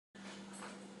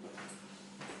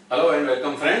Hello and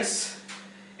welcome friends.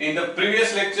 In the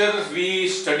previous lecture we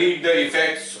studied the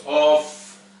effects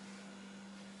of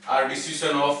our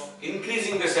decision of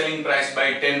increasing the selling price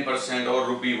by 10% or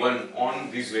rupee 1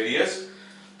 on these various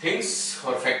things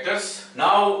or factors.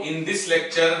 Now in this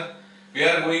lecture we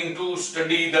are going to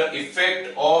study the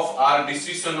effect of our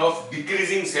decision of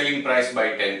decreasing selling price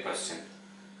by 10%.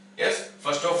 Yes,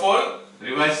 first of all,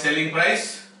 revised selling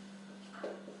price.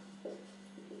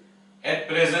 At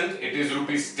present it is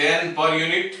rupees 10 per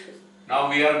unit. Now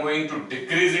we are going to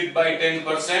decrease it by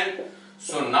 10%.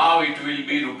 So now it will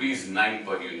be rupees 9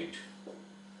 per unit.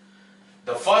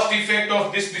 The first effect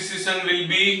of this decision will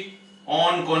be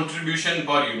on contribution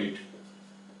per unit.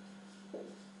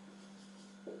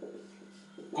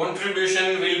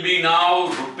 Contribution will be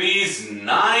now rupees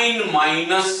 9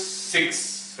 minus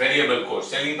 6 variable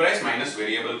cost. Selling price minus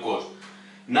variable cost.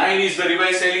 9 is the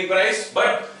revised selling price,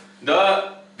 but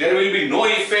there will be no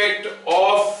effect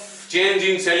of change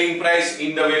in selling price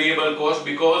in the variable cost,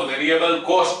 because variable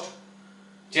cost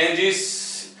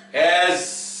changes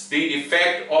as the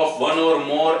effect of one or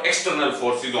more external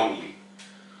forces only.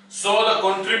 So the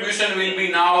contribution will be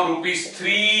now rupees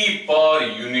 3 per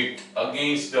unit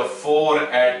against the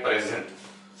 4 at present.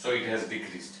 So it has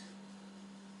decreased.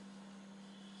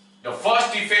 The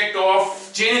first effect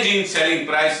of change in selling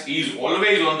price is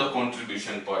always on the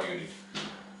contribution per unit.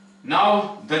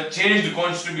 Now the changed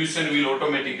contribution will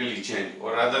automatically change,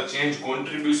 or rather change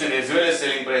contribution as well as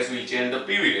selling price will change the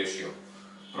PV ratio,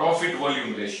 profit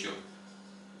volume ratio.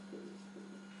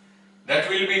 That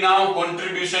will be now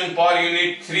contribution per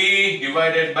unit 3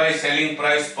 divided by selling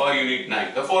price per unit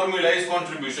 9. The formula is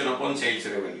contribution upon sales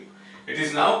revenue. It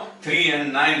is now 3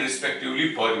 and 9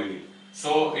 respectively per unit.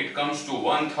 So it comes to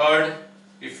 1/3.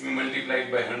 If we multiply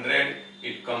it by 100,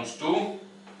 it comes to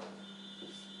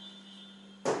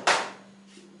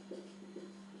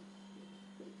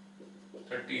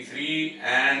 33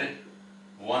 and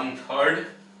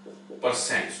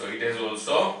 1/3%. So it has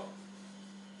also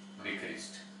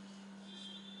decreased.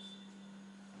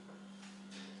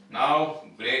 Now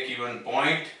break-even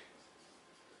point,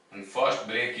 and first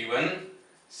break-even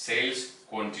sales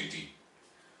quantity.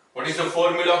 What is the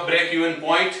formula of break-even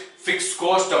point? Fixed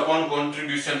cost upon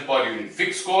contribution per unit.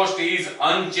 Fixed cost is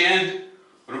unchanged,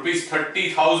 rupees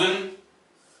 30,000,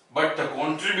 but the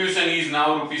contribution is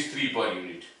now rupees 3 per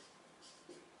unit.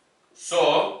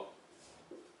 So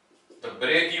the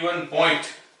break-even point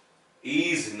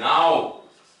is now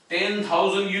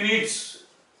 10,000 units.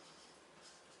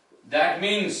 That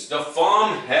means the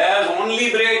firm has only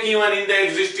break-even in the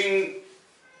existing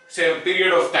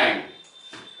period of time.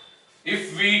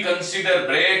 If we consider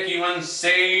break-even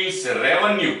sales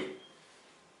revenue,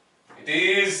 it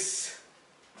is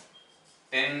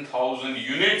 10,000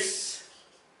 units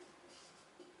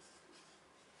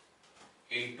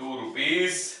into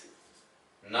rupees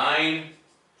 9,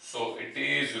 so it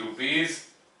is rupees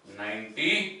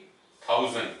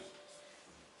 90,000.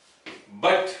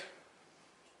 But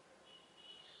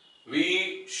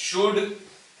we should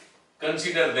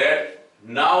consider that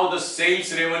now the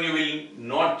sales revenue will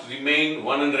not remain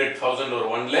 100,000 or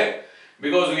 1 lakh,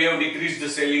 because we have decreased the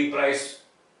selling price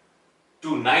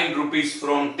to 9 rupees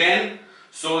from 10.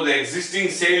 So the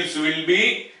existing sales will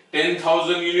be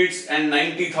 10,000 units and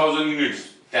 90,000 units.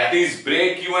 That is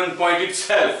break-even point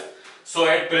itself. So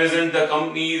at present the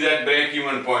company is at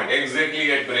break-even point, exactly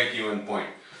at break-even point.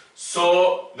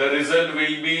 So the result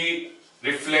will be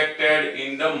reflected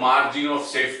in the margin of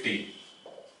safety.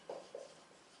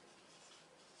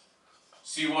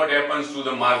 See what happens to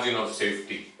the margin of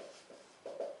safety.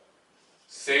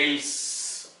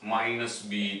 Sales minus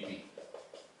BEP.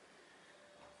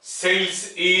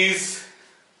 Sales is,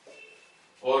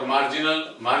 or margin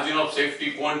of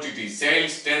safety quantity.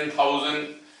 Sales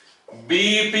 10,000,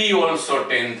 BEP also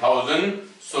 10,000.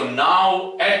 So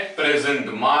now at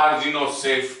present margin of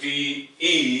safety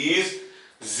is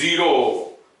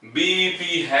 0.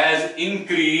 BEP has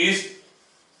increased,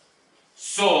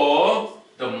 so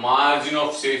the margin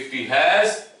of safety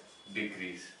has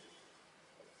decreased.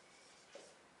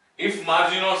 If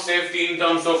margin of safety in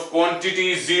terms of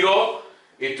quantity is 0,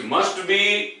 it must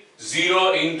be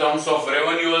 0 in terms of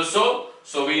revenue also.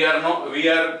 So we are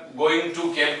going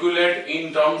to calculate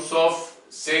in terms of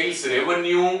sales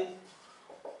revenue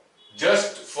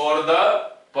just for the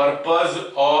purpose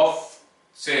of,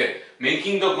 say,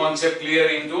 making the concept clear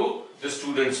into the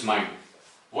student's mind.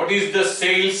 What is the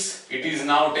sales? It is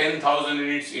now 10,000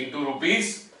 units into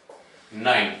rupees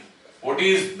 9. What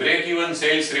is break-even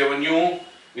sales revenue?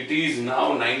 It is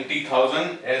now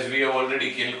 90,000, as we have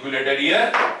already calculated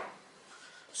here.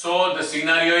 So the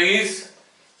scenario is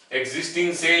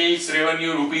existing sales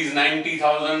revenue rupees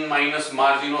 90,000 minus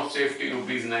margin of safety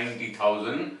rupees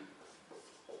 90,000.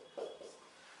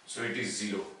 So it is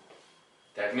 0.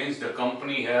 That means the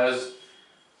company has,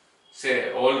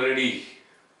 say, already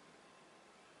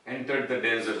entered the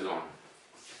danger zone.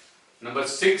 Number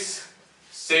 6,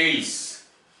 sales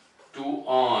to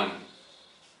earn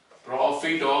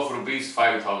profit of rupees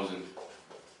 5,000.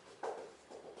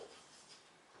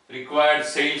 Required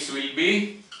sales will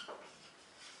be,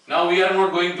 now we are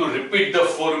not going to repeat the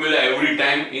formula every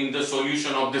time in the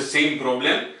solution of the same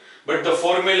problem, but the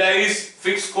formula is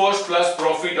fixed cost plus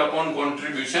profit upon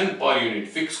contribution per unit.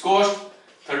 Fixed cost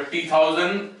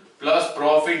 30,000 plus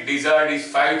profit desired is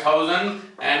 5,000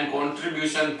 and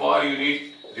contribution per unit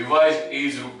revised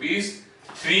is rupees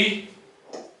 3.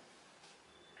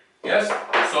 Yes,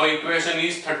 so equation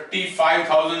is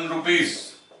 35,000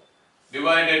 rupees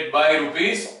divided by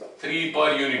rupees 3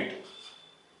 per unit.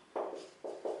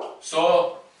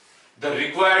 So the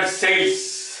required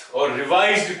sales or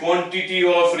revised quantity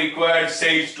of required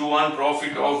sales to earn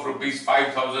profit of rupees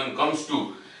 5,000 comes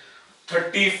to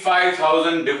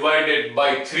 35,000 divided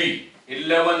by 3,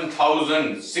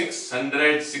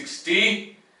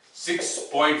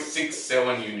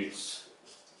 11,666.67 units.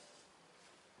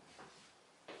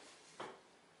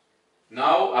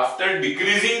 Now, after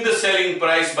decreasing the selling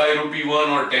price by rupee 1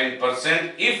 or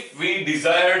 10%, if we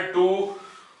desire to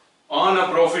earn a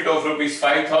profit of rupees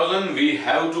 5,000, we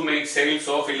have to make sales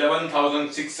of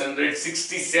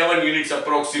 11,667 units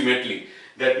approximately.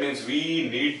 That means we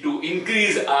need to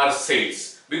increase our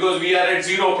sales because we are at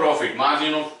 0 profit.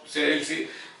 Margin of safety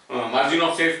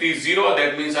is 0.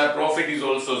 That means our profit is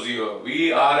also 0.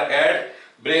 We are at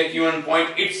break-even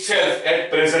point itself at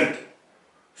present.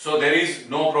 So there is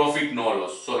no profit, no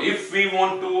loss. So if we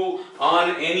want to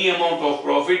earn any amount of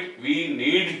profit, we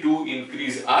need to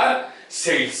increase our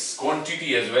sales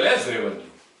quantity as well as revenue.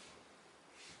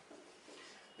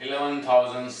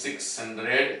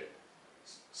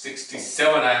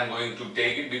 11,667 I am going to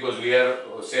take it because we are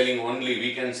selling only,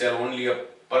 we can sell only a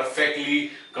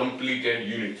perfectly completed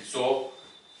unit. So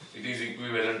it is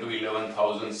equivalent to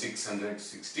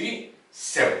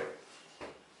 11,667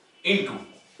 into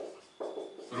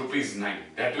rupees 9.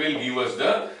 That will give us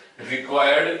the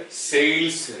required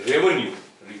sales revenue.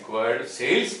 Required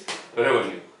sales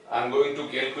revenue. I am going to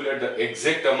calculate the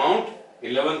exact amount.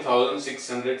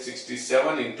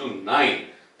 11,667 into 9.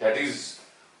 That is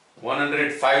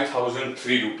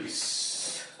 105,003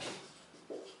 rupees.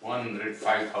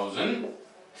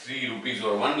 105,003 rupees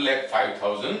or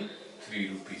 1,05,003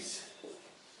 rupees.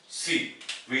 See,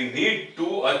 we need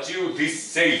to achieve this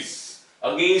sales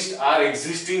against our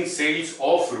existing sales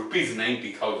of rupees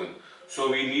 90,000. So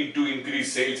we need to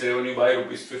increase sales revenue by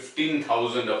rupees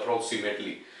 15,000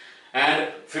 approximately.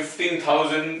 And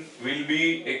 15,000 will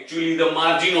be actually the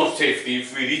margin of safety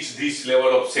if we reach this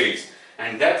level of sales.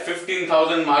 And that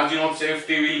 15,000 margin of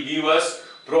safety will give us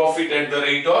profit at the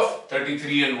rate of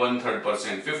 33 and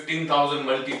 1/3%. 15,000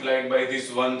 multiplied by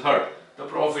this 1/3, the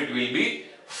profit will be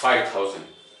 5,000.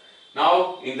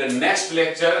 Now in the next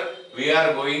lecture, we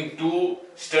are going to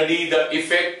study the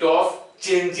effect of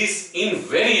changes in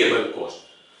variable cost.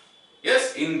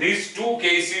 Yes, in these two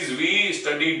cases we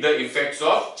studied the effects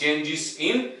of changes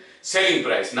in selling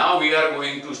price. Now we are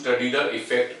going to study the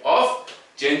effect of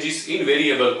changes in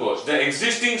variable cost. The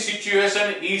existing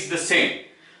situation is the same.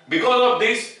 Because of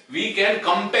this, we can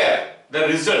compare the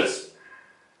results.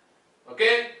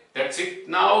 Okay, that's it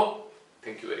now.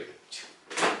 Thank you very much.